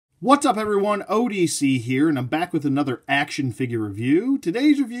What's up everyone, ODC here, and I'm back with another action figure review.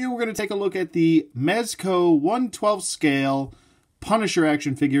 Today's review, we're going to take a look at the Mezco 1/12 scale Punisher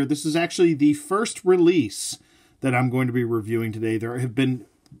action figure. This is actually the first release that I'm going to be reviewing today. There have been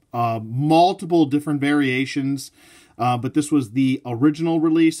multiple different variations, but this was the original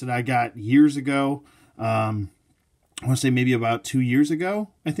release that I got years ago. I want to say maybe about 2 years ago,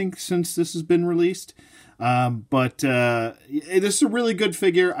 I think, since this has been released. But this is a really good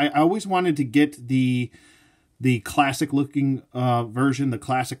figure. I always wanted to get the classic looking version, the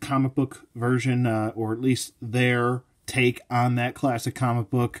classic comic book version, or at least their take on that classic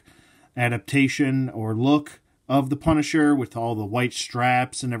comic book adaptation or look of the Punisher with all the white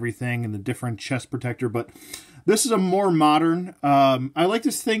straps and everything and the different chest protector. But this is a more modern, I like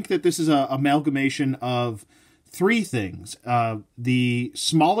to think that this is an amalgamation of three things. The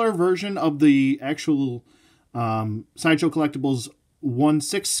smaller version of the actual Sideshow Collectibles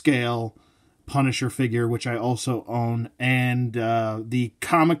 1/6 scale Punisher figure, which I also own, and the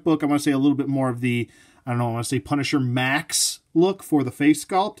comic book, I want to say a little bit more of the, I don't know, I want to say Punisher Max look for the face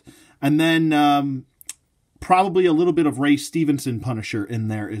sculpt, and then probably a little bit of Ray Stevenson Punisher in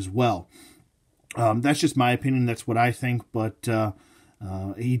there as well. That's just my opinion, that's what I think, but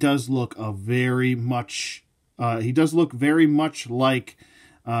he does look very much like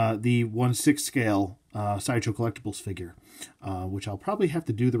the 1/6 scale Sideshow Collectibles figure, which I'll probably have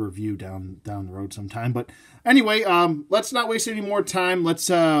to do the review down the road sometime. But anyway, let's not waste any more time. Let's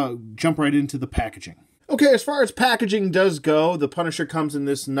jump right into the packaging. Okay, as far as packaging does go, the Punisher comes in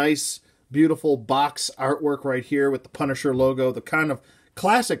this nice, beautiful box artwork right here with the Punisher logo, the kind of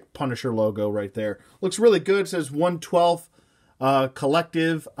classic Punisher logo right there. Looks really good. It says 1/12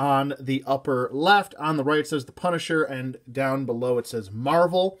 Collective on the upper left. On the right it says the Punisher, and down below it says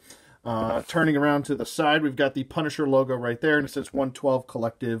Marvel. Turning around to the side, we've got the Punisher logo right there, and it says 1/12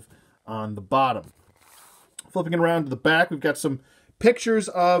 Collective on the bottom. Flipping it around to the back, we've got some pictures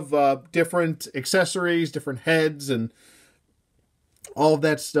of different accessories, different heads, and all of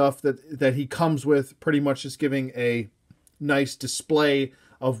that stuff that he comes with, pretty much just giving a nice display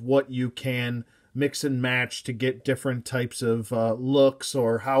of what you can mix and match to get different types of looks,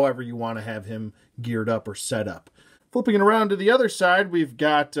 or however you want to have him geared up or set up. Flipping it around to the other side, we've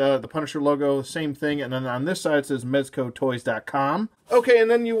got the Punisher logo, same thing, and then on this side it says MezcoToys.com. Okay,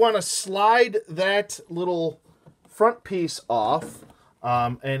 and then you want to slide that little front piece off,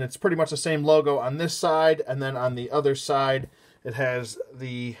 and it's pretty much the same logo on this side, and then on the other side it has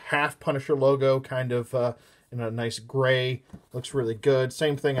the half Punisher logo, kind of in a nice gray. Looks really good.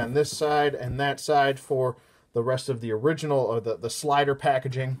 Same thing on this side and that side for the rest of the original, or the slider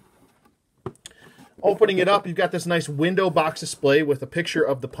packaging. Opening it up, you've got this nice window box display with a picture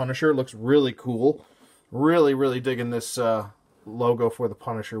of the Punisher. Looks really cool. Really, really digging this logo for the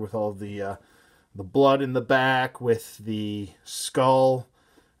Punisher with all the blood in the back, with the skull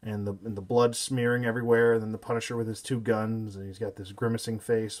and the blood smearing everywhere. And then the Punisher with his two guns, and he's got this grimacing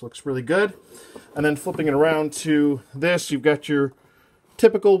face. Looks really good. And then flipping it around to this, you've got your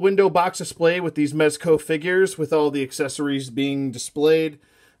typical window box display with these Mezco figures with all the accessories being displayed.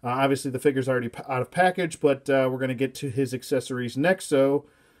 Obviously, the figure's already out of package, but we're going to get to his accessories next, so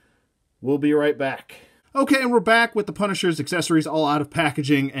we'll be right back. Okay, and we're back with the Punisher's accessories all out of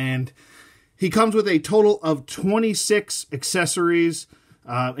packaging, and he comes with a total of 26 accessories,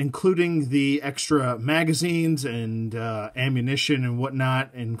 including the extra magazines and ammunition and whatnot,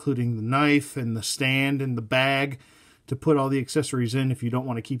 including the knife and the stand and the bag to put all the accessories in if you don't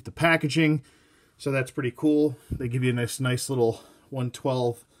want to keep the packaging. So that's pretty cool. They give you a nice little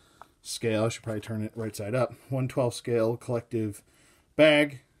 1/12 scale. I should probably turn it right side up. 1/12 scale collective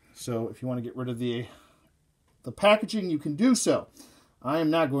bag. So if you want to get rid of the packaging, you can do so. I am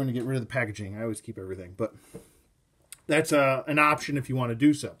not going to get rid of the packaging. I always keep everything, but that's an option if you want to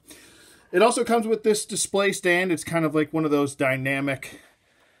do so. It also comes with this display stand. It's kind of like one of those dynamic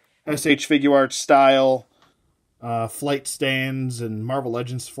SH Figuarts style flight stands and Marvel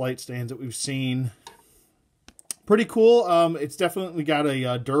Legends flight stands that we've seen. Pretty cool. It's definitely got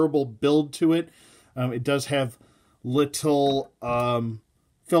a durable build to it. It does have little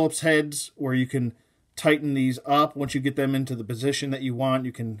Phillips heads where you can tighten these up. Once you get them into the position that you want,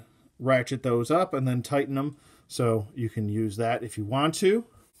 you can ratchet those up and then tighten them. So you can use that if you want to.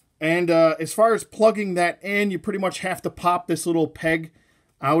 And as far as plugging that in, you pretty much have to pop this little peg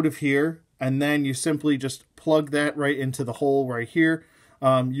out of here, and then you simply just plug that right into the hole right here.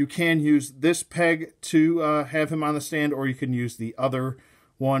 You can use this peg to have him on the stand, or you can use the other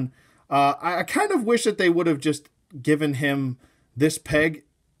one. I kind of wish that they would have just given him this peg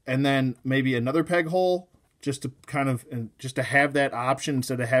and then maybe another peg hole just to kind of, just to have that option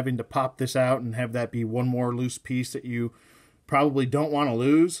instead of having to pop this out and have that be one more loose piece that you probably don't want to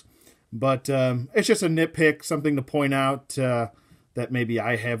lose. But it's just a nitpick, something to point out that maybe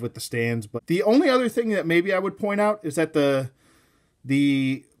I have with the stands. But the only other thing that maybe I would point out is that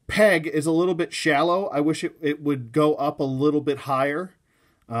the peg is a little bit shallow. I wish it would go up a little bit higher.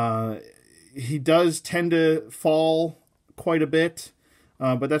 He does tend to fall quite a bit,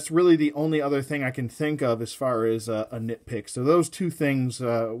 but that's really the only other thing I can think of as far as a nitpick. So those two things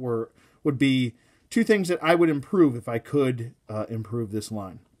would be two things that I would improve if I could improve this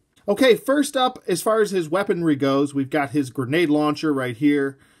line. Okay, first up, as far as his weaponry goes, we've got his grenade launcher right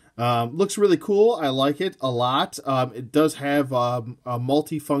here. Looks really cool. I like it a lot. It does have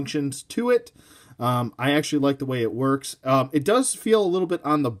multi-functions to it. I actually like the way it works. It does feel a little bit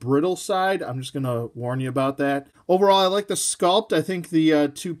on the brittle side. I'm just going to warn you about that. Overall, I like the sculpt. I think the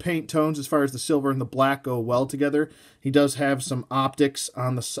two paint tones, as far as the silver and the black, go well together. He does have some optics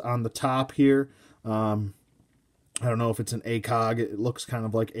on the top here. I don't know if it's an ACOG. It looks kind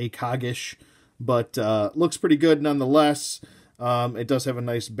of like ACOG-ish, but looks pretty good nonetheless. It does have a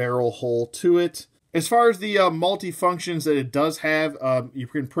nice barrel hole to it. As far as the multi-functions that it does have, you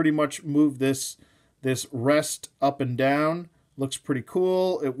can pretty much move this rest up and down. Looks pretty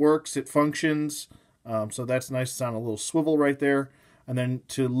cool. It works. It functions. So that's nice. It's on a little swivel right there. And then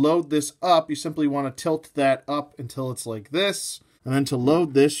to load this up, you simply want to tilt that up until it's like this. And then to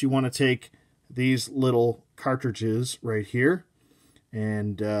load this, you want to take these little cartridges right here,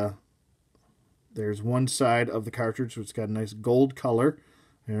 and there's one side of the cartridge which has got a nice gold color,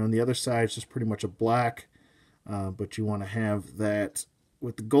 and on the other side it's just pretty much a black, but you want to have that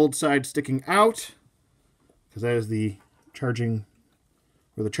with the gold side sticking out, because that is the charging,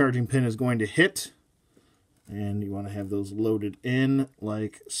 where the charging pin is going to hit, and you want to have those loaded in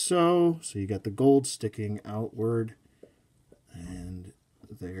like so. So you got the gold sticking outward, and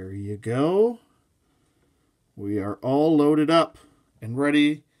there you go. We are all loaded up and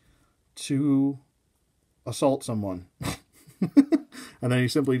ready to assault someone. And then you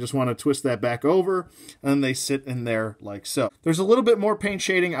simply just want to twist that back over, and then they sit in there like so. There's a little bit more paint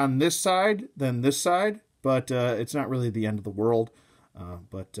shading on this side than this side, but it's not really the end of the world.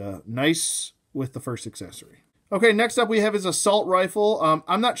 But nice with the first accessory. Okay, next up we have his assault rifle.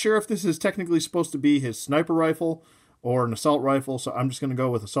 I'm not sure if this is technically supposed to be his sniper rifle or an assault rifle, so I'm just going to go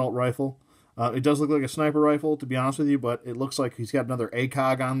with assault rifle. It does look like a sniper rifle, to be honest with you, but it looks like he's got another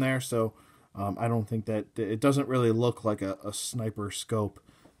ACOG on there, so I don't think that, it doesn't really look like a sniper scope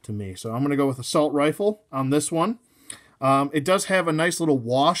to me. So I'm going to go with assault rifle on this one. It does have a nice little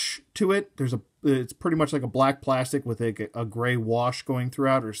wash to it. It's pretty much like a black plastic with a gray wash going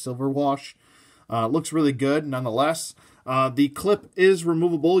throughout, or silver wash. Looks really good nonetheless. The clip is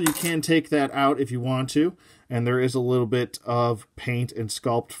removable. You can take that out if you want to. And there is a little bit of paint and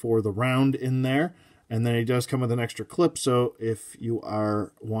sculpt for the round in there. And then it does come with an extra clip. So if you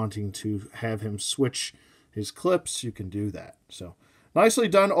are wanting to have him switch his clips, you can do that. So nicely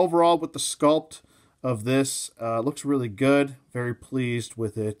done overall with the sculpt of this. Looks really good. Very pleased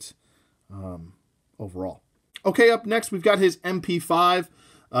with it overall. Okay, up next we've got his MP5.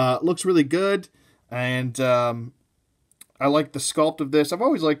 Looks really good. And I like the sculpt of this. I've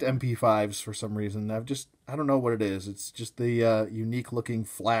always liked MP5s for some reason. I don't know what it is. It's just the unique looking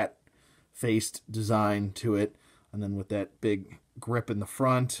flat-faced design to it. And then with that big grip in the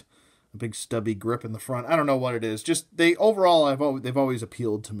front, a big stubby grip in the front. I don't know what it is. Just they've always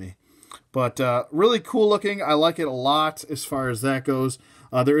appealed to me. But really cool looking. I like it a lot as far as that goes.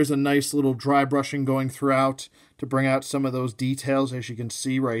 There is a nice little dry brushing going throughout to bring out some of those details, as you can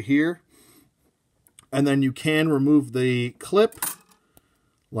see right here. And then you can remove the clip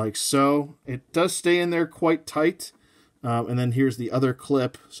like so. It does stay in there quite tight. And then here's the other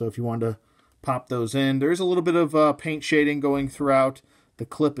clip. So if you want to pop those in, there's a little bit of paint shading going throughout the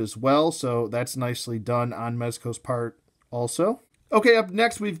clip as well. So that's nicely done on Mezco's part also. Okay, up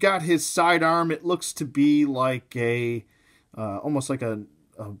next we've got his sidearm. It looks to be like almost like I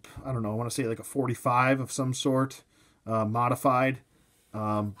don't know, I want to say like a 45 of some sort, modified.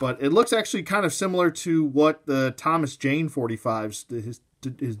 But it looks actually kind of similar to what the Thomas Jane 45s,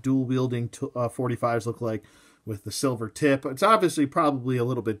 his dual-wielding 45s look like with the silver tip. It's obviously probably a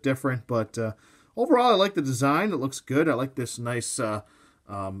little bit different, but overall I like the design. It looks good. I like this nice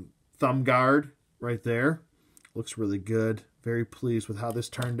thumb guard right there. Looks really good. Very pleased with how this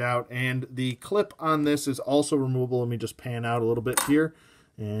turned out. And the clip on this is also removable. Let me just pan out a little bit here.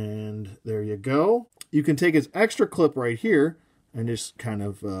 And there you go. You can take his extra clip right here and just kind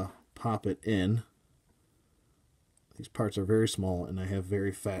of pop it in. These parts are very small, and I have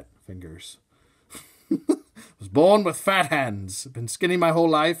very fat fingers. was born with fat hands. I've been skinny my whole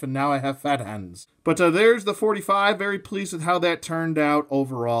life, and now I have fat hands. But there's the 45. Very pleased with how that turned out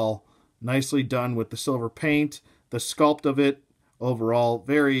overall. Nicely done with the silver paint, the sculpt of it. Overall,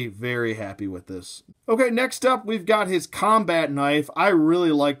 very, very happy with this. Okay, next up, we've got his combat knife. I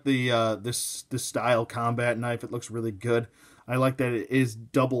really like the this style combat knife. It looks really good. I like that it is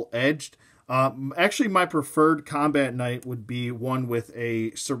double-edged. Actually, my preferred combat knife would be one with a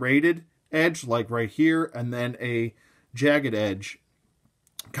serrated edge, like right here, and then a jagged edge.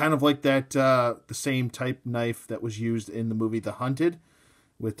 Kind of like that, the same type knife that was used in the movie The Hunted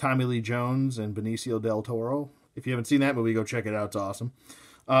with Tommy Lee Jones and Benicio del Toro. If you haven't seen that movie, go check it out. It's awesome.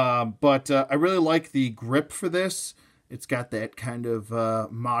 But I really like the grip for this. It's got that kind of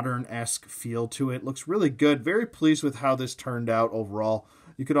modern-esque feel to it. Looks really good. Very pleased with how this turned out overall.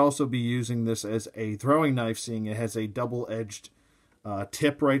 You could also be using this as a throwing knife, seeing it has a double-edged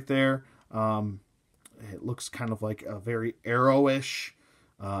tip right there. It looks kind of like a very arrow-ish,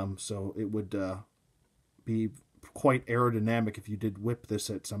 so it would be quite aerodynamic if you did whip this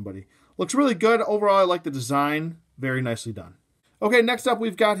at somebody. Looks really good. Overall, I like the design. Very nicely done. Okay, next up,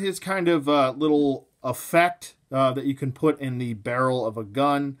 we've got his kind of little effect that you can put in the barrel of a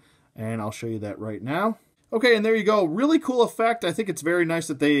gun, and I'll show you that right now. Okay, and there you go. Really cool effect. I think it's very nice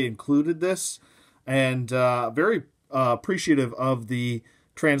that they included this, and very appreciative of the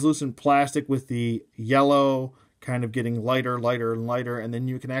translucent plastic with the yellow kind of getting lighter, lighter, and lighter, and then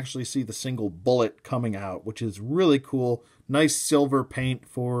you can actually see the single bullet coming out, which is really cool. Nice silver paint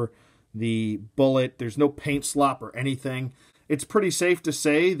for the bullet. There's no paint slop or anything. It's pretty safe to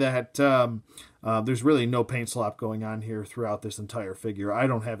say that there's really no paint slop going on here throughout this entire figure. I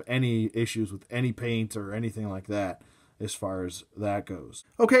don't have any issues with any paint or anything like that as far as that goes.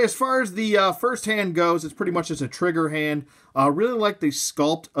 Okay, as far as the first hand goes, it's pretty much just a trigger hand. Really like the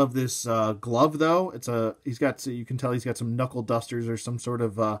sculpt of this glove, though. He's got, so you can tell he's got some knuckle dusters or some sort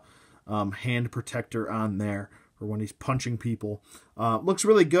of hand protector on there for when he's punching people. Looks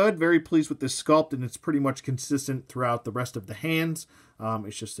really good. Very pleased with this sculpt, and it's pretty much consistent throughout the rest of the hands.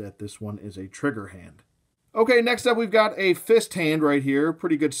 It's just that this one is a trigger hand. Okay, next up we've got a fist hand right here.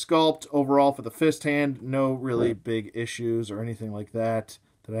 Pretty good sculpt overall for the fist hand. No really big issues or anything like that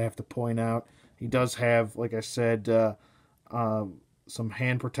I have to point out. He does have, like I said, some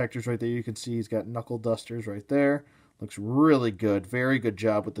hand protectors right there. You can see he's got knuckle dusters right there. Looks really good. Very good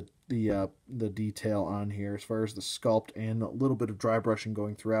job with the detail on here as far as the sculpt, and a little bit of dry brushing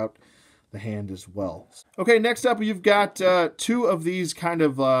going throughout the hand as well. Okay, next up you've got two of these kind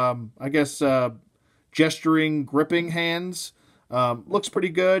of, I guess, gesturing, gripping hands. Looks pretty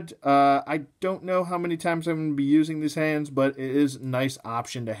good. I don't know how many times I'm going to be using these hands, but it is a nice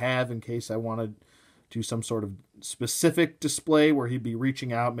option to have in case I want to do some sort of specific display where he'd be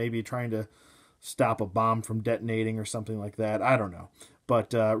reaching out, maybe trying to stop a bomb from detonating or something like that. I don't know.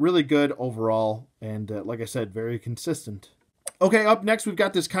 But really good overall, and like I said, very consistent. Okay, up next we've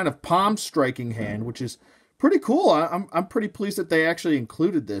got this kind of palm striking hand, which is pretty cool. I'm pretty pleased that they actually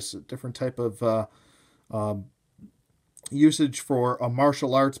included this, a different type of usage for a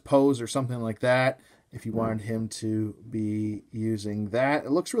martial arts pose or something like that. If you wanted him to be using that,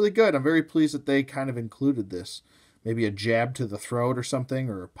 it looks really good. I'm very pleased that they kind of included this. Maybe a jab to the throat or something,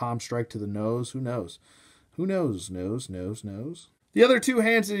 or a palm strike to the nose. Who knows? Who knows? Nose. The other two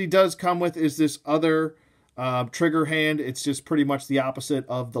hands that he does come with is this other trigger hand. It's just pretty much the opposite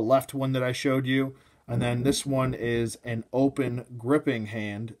of the left one that I showed you. And then this one is an open gripping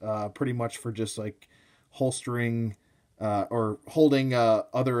hand, pretty much for just like holstering or holding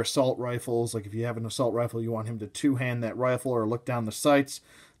other assault rifles. Like if you have an assault rifle, you want him to two-hand that rifle or look down the sights.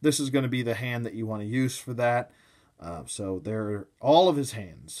 This is going to be the hand that you want to use for that. So they're all of his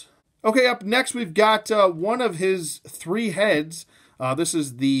hands. Okay, up next we've got one of his three heads. This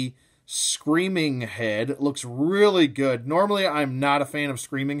is the screaming head. It looks really good. Normally I'm not a fan of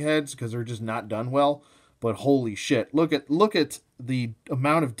screaming heads because they're just not done well. But holy shit, look at the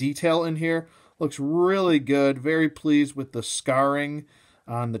amount of detail in here. Looks really good. Very pleased with the scarring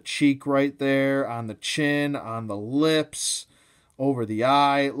on the cheek right there, on the chin, on the lips, over the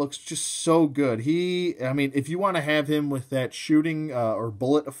eye. It looks just so good. I mean, if you want to have him with that shooting or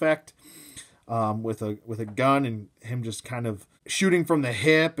bullet effect with a gun and him just kind of shooting from the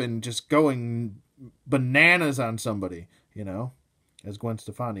hip and just going bananas on somebody, you know, as Gwen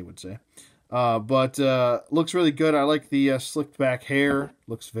Stefani would say. But looks really good. I like the slicked back hair.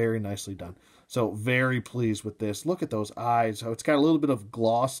 Looks very nicely done. So very pleased with this. Look at those eyes. So it's got a little bit of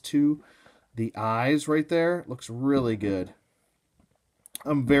gloss to the eyes right there. Looks really good.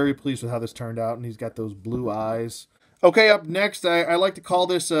 I'm very pleased with how this turned out, and he's got those blue eyes. Okay, up next, I like to call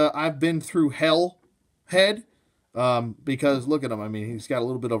this I've Been Through Hell head. because look at him. I mean, he's got a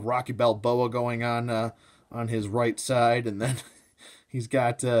little bit of Rocky Balboa going on his right side, and then he's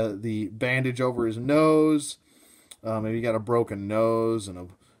got the bandage over his nose. Maybe he got a broken nose, and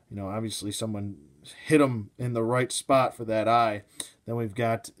obviously someone hit him in the right spot for that eye. Then we've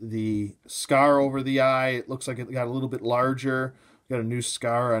got the scar over the eye. It looks like it got a little bit larger. Got a new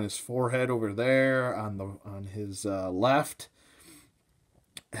scar on his forehead over there, on his left,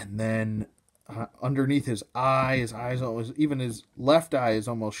 and then underneath his eyes almost, even his left eye is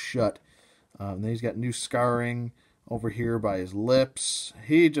almost shut. And then he's got new scarring over here by his lips.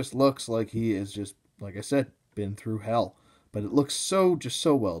 He just looks like he is just, like I said, been through hell. But it looks so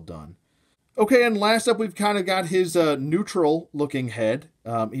well done. Okay, and last up, we've kind of got his neutral-looking head.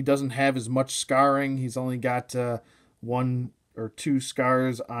 He doesn't have as much scarring. He's only got 1 or 2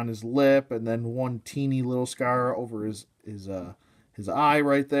 scars on his lip, and then 1 teeny little scar over his eye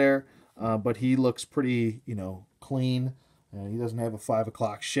right there. But he looks pretty, clean. He doesn't have a 5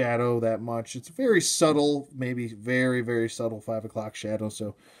 o'clock shadow that much. It's very subtle, maybe very, very subtle 5 o'clock shadow.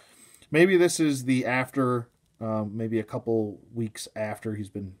 So maybe this is the after, maybe a couple weeks after he's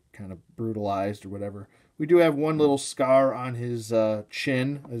been kind of brutalized or whatever. We do have 1 little scar on his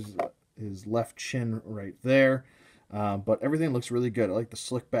chin, his left chin right there. But everything looks really good. I like the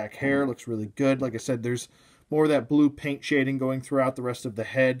slick back hair. Looks really good. Like I said, there's more of that blue paint shading going throughout the rest of the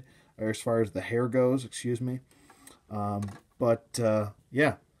head, or as far as the hair goes, excuse me. Yeah.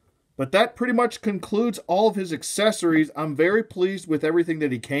 But that pretty much concludes all of his accessories. I'm very pleased with everything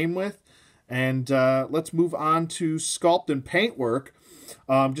that he came with. And let's move on to sculpt and paint work.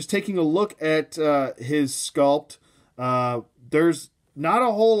 Just taking a look at his sculpt, there's not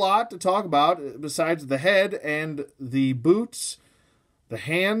a whole lot to talk about besides the head and the boots, the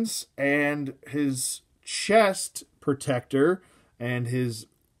hands, and his chest protector, and his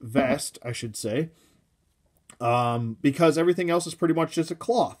vest, I should say. Because everything else is pretty much just a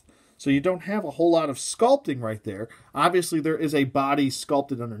cloth. So you don't have a whole lot of sculpting right there. Obviously, there is a body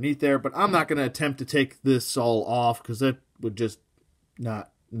sculpted underneath there, but I'm not going to attempt to take this all off because that would just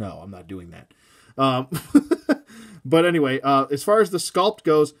not... No, I'm not doing that. But anyway, as far as the sculpt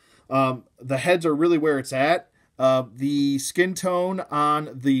goes, the heads are really where it's at. The skin tone on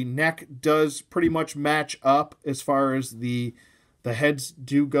the neck does pretty much match up as far as the heads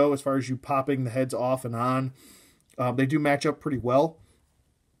do go, as far as you popping the heads off and on. They do match up pretty well.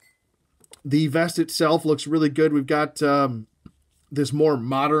 The vest itself looks really good. We've got this more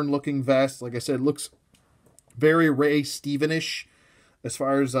modern looking vest. Like I said, it looks very Ray Stevenish as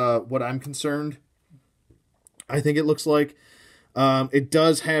far as what I'm concerned. I think it looks like. It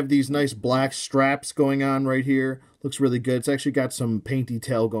does have these nice black straps going on right here. Looks really good. It's actually got some paint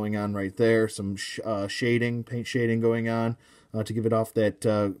detail going on right there. Some shading, paint shading going on to give it off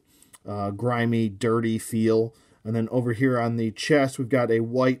that grimy, dirty feel. And then over here on the chest, we've got a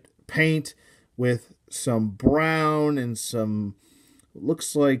white paint with some brown and some,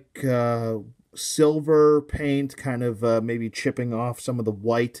 looks like silver paint, kind of maybe chipping off some of the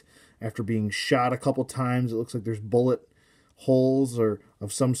white after being shot a couple times. It looks like there's bullet holes or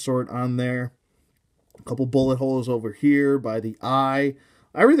of some sort on there. A couple bullet holes over here by the eye.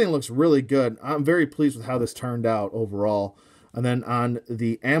 Everything looks really good. I'm very pleased with how this turned out overall. And then on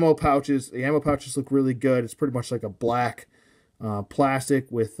the ammo pouches look really good. It's pretty much like a black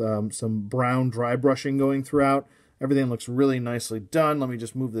plastic with some brown dry brushing going throughout. Everything looks really nicely done. Let me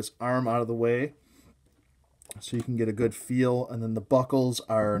just move this arm out of the way so you can get a good feel. And then the buckles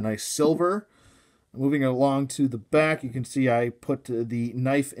are nice silver. Moving along to the back, you can see I put the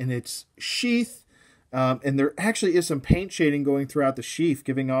knife in its sheath. And there actually is some paint shading going throughout the sheath,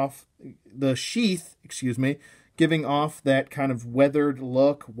 giving off that kind of weathered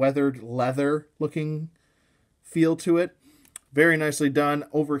look, weathered leather looking feel to it. Very nicely done.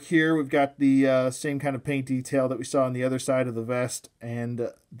 Over here, we've got the same kind of paint detail that we saw on the other side of the vest and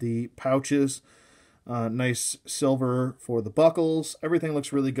the pouches. Nice silver for the buckles. Everything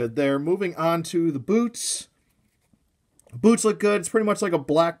looks really good there. Moving on to the boots. Boots look good. It's pretty much like a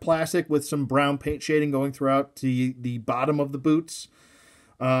black plastic with some brown paint shading going throughout the bottom of the boots.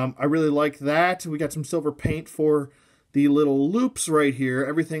 I really like that. We got some silver paint for the little loops right here.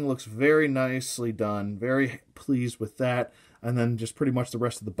 Everything looks very nicely done. Very pleased with that. And then just pretty much the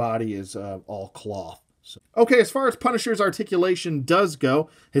rest of the body is all cloth. So, okay, as far as Punisher's articulation does go,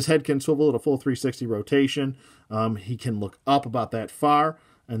 his head can swivel at a full 360 rotation. He can look up about that far,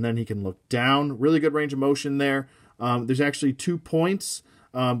 and then he can look down. Really good range of motion there. There's actually 2 points.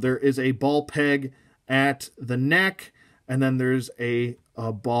 There is a ball peg at the neck, and then there's a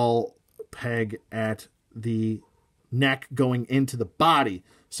ball peg at the neck going into the body.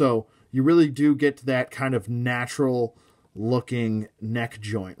 So you really do get that kind of natural looking neck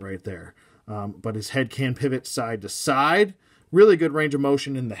joint right there. But his head can pivot side to side. Really good range of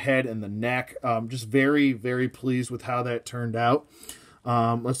motion in the head and the neck. Just very, very pleased with how that turned out.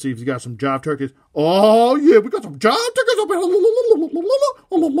 Let's see if he's got some job turkeys. Oh, yeah, we got some job turkeys up here.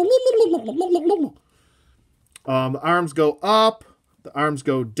 The arms go up. The arms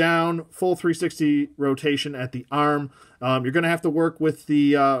go down. Full 360 rotation at the arm. You're going to have to work with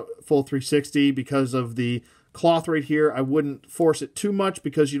the full 360 because of the cloth right here. I wouldn't force it too much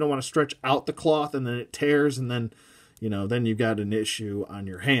because you don't want to stretch out the cloth and then it tears and then, then you've got an issue on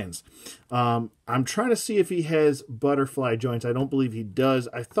your hands. I'm trying to see if he has butterfly joints. I don't believe he does.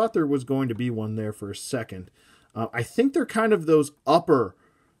 I thought there was going to be one there for a second. I think they're kind of those upper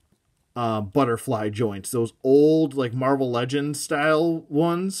butterfly joints, those old like Marvel Legends style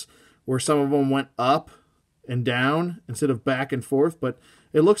ones where some of them went up and down instead of back and forth. But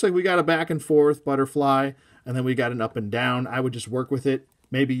it looks like we got a back and forth butterfly and then we got an up and down. I would just work with it.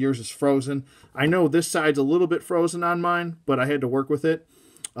 Maybe yours is frozen. I know this side's a little bit frozen on mine, but I had to work with it.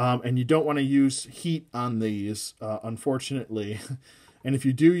 And you don't want to use heat on these, unfortunately. And if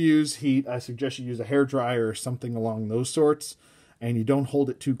you do use heat, I suggest you use a hairdryer or something along those sorts. And you don't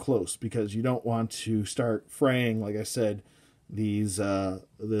hold it too close because you don't want to start fraying, like I said,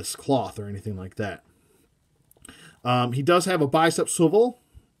 this cloth or anything like that. He does have a bicep swivel,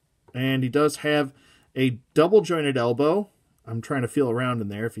 and he does have a double jointed elbow. I'm trying to feel around in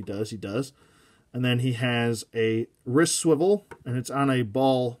there. If he does, he does. And then he has a wrist swivel, and it's on a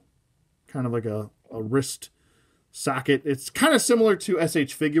ball, kind of like a wrist socket. It's kind of similar to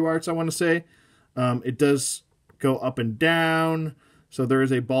SH Figure Arts, I want to say. It does go up and down, so there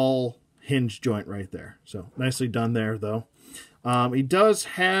is a ball hinge joint right there. So nicely done there, though. He does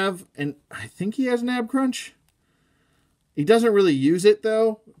have, I think he has an ab crunch. He doesn't really use it,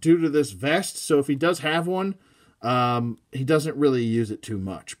 though, due to this vest. So if he does have one, he doesn't really use it too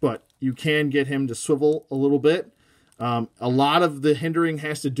much. But you can get him to swivel a little bit. A lot of the hindering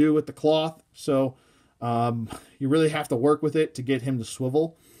has to do with the cloth. So you really have to work with it to get him to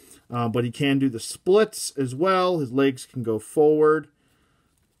swivel. But he can do the splits as well. His legs can go forward.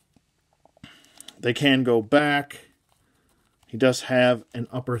 They can go back. He does have an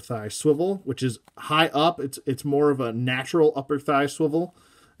upper thigh swivel, which is high up. It's more of a natural upper thigh swivel.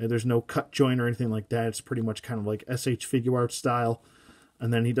 There's no cut joint or anything like that. It's pretty much kind of like SH Figure Arts style.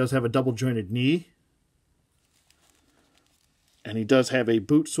 And then he does have a double jointed knee. And he does have a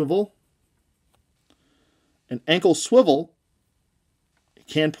boot swivel. An ankle swivel. He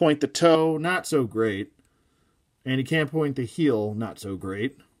can point the toe, not so great. And he can point the heel, not so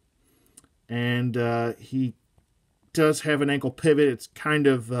great. And he does have an ankle pivot. It's kind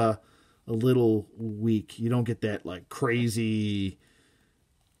of a little weak. You don't get that like crazy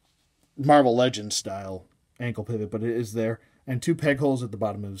Marvel Legends style ankle pivot, but it is there. And 2 peg holes at the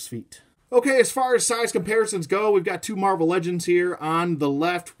bottom of his feet. Okay, as far as size comparisons go, we've got 2 Marvel Legends here. On the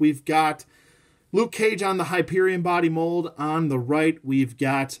left, we've got Luke Cage on the Hyperion body mold. On the right, we've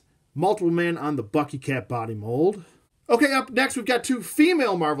got Multiple Man on the Bucky Cap body mold. Okay, up next, we've got 2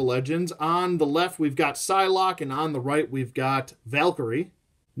 female Marvel Legends. On the left, we've got Psylocke, and on the right, we've got Valkyrie.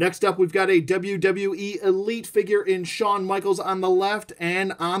 Next up, we've got a WWE Elite figure in Shawn Michaels on the left,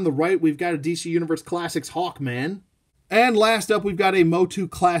 and on the right, we've got a DC Universe Classics Hawkman. And last up, we've got a Motu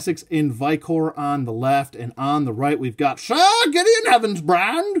Classics in Vicor on the left, and on the right, we've got Sir Gideon Evans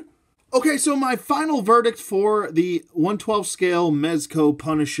brand. Okay, so my final verdict for the 1/12 scale Mezco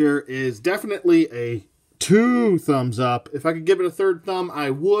Punisher is definitely a 2 thumbs up. If I could give it a 3rd thumb,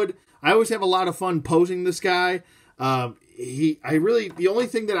 I would. I always have a lot of fun posing this guy. The only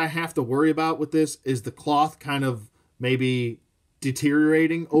thing that I have to worry about with this is the cloth kind of maybe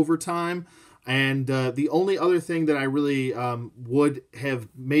deteriorating over time. And the only other thing that I really would have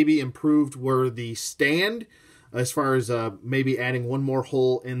maybe improved were the stand, as far as maybe adding one more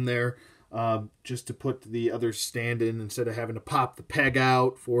hole in there just to put the other stand in instead of having to pop the peg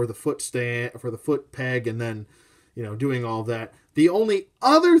out for the foot stand, for the foot peg, and then doing all that. The only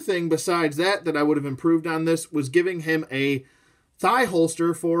other thing besides that I would have improved on this was giving him a thigh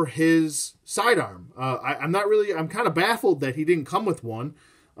holster for his sidearm. I'm kind of baffled that he didn't come with one.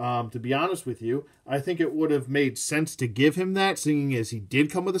 To be honest with you, I think it would have made sense to give him that, seeing as he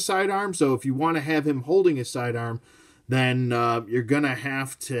did come with a sidearm. So if you want to have him holding his sidearm, then you're going to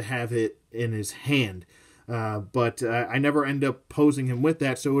have it in his hand. But I never end up posing him with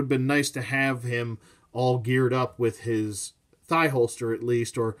that, so it would have been nice to have him all geared up with his thigh holster at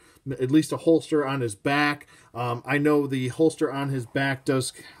least, or at least a holster on his back. I know the holster on his back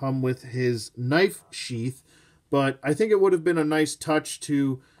does come with his knife sheath, but I think it would have been a nice touch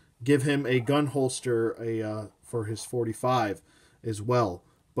to give him a gun holster for his 45 as well.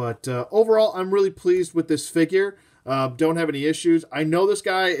 But overall, I'm really pleased with this figure. Don't have any issues. I know this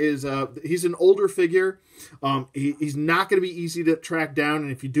guy is he's an older figure. He's not going to be easy to track down,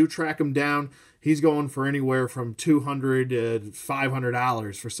 and if you do track him down, he's going for anywhere from $200 to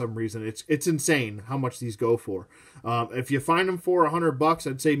 $500 for some reason. It's insane how much these go for. If you find them for $100,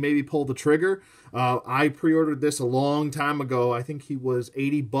 I'd say maybe pull the trigger. I pre-ordered this a long time ago. I think he was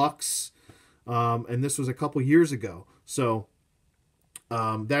 $80, and this was a couple years ago. So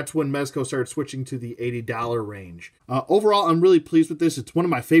that's when Mezco started switching to the $80 range. Overall, I'm really pleased with this. It's one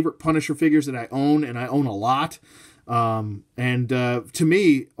of my favorite Punisher figures that I own, and I own a lot. To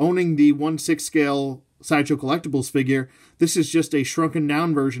me, owning the 1/6 scale Sideshow Collectibles figure, this is just a shrunken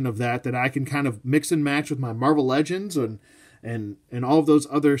down version of that I can kind of mix and match with my Marvel Legends and all of those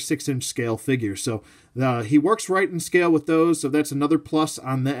other 6-inch scale figures. So he works right in scale with those, so that's another plus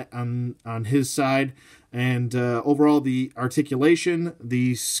on that on his side. And overall, the articulation,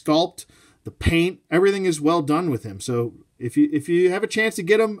 the sculpt, the paint, everything is well done with him. So if you have a chance to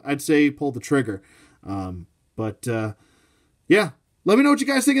get him, I'd say pull the trigger. Yeah, let me know what you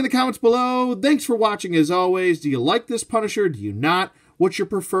guys think in the comments below. Thanks for watching as always. Do you like this Punisher? Do you not? What's your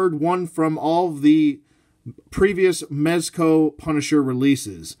preferred one from all of the previous Mezco Punisher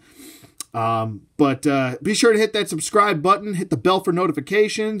releases? Be sure to hit that subscribe button, hit the bell for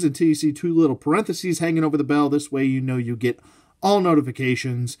notifications until you see 2 little parentheses hanging over the bell. This way you know you get all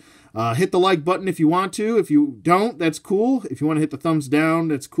notifications. Hit the like button if you want to. If you don't, that's cool. If you want to hit the thumbs down,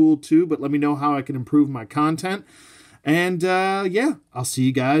 that's cool too, but let me know how I can improve my content. And yeah, I'll see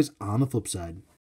you guys on the flip side.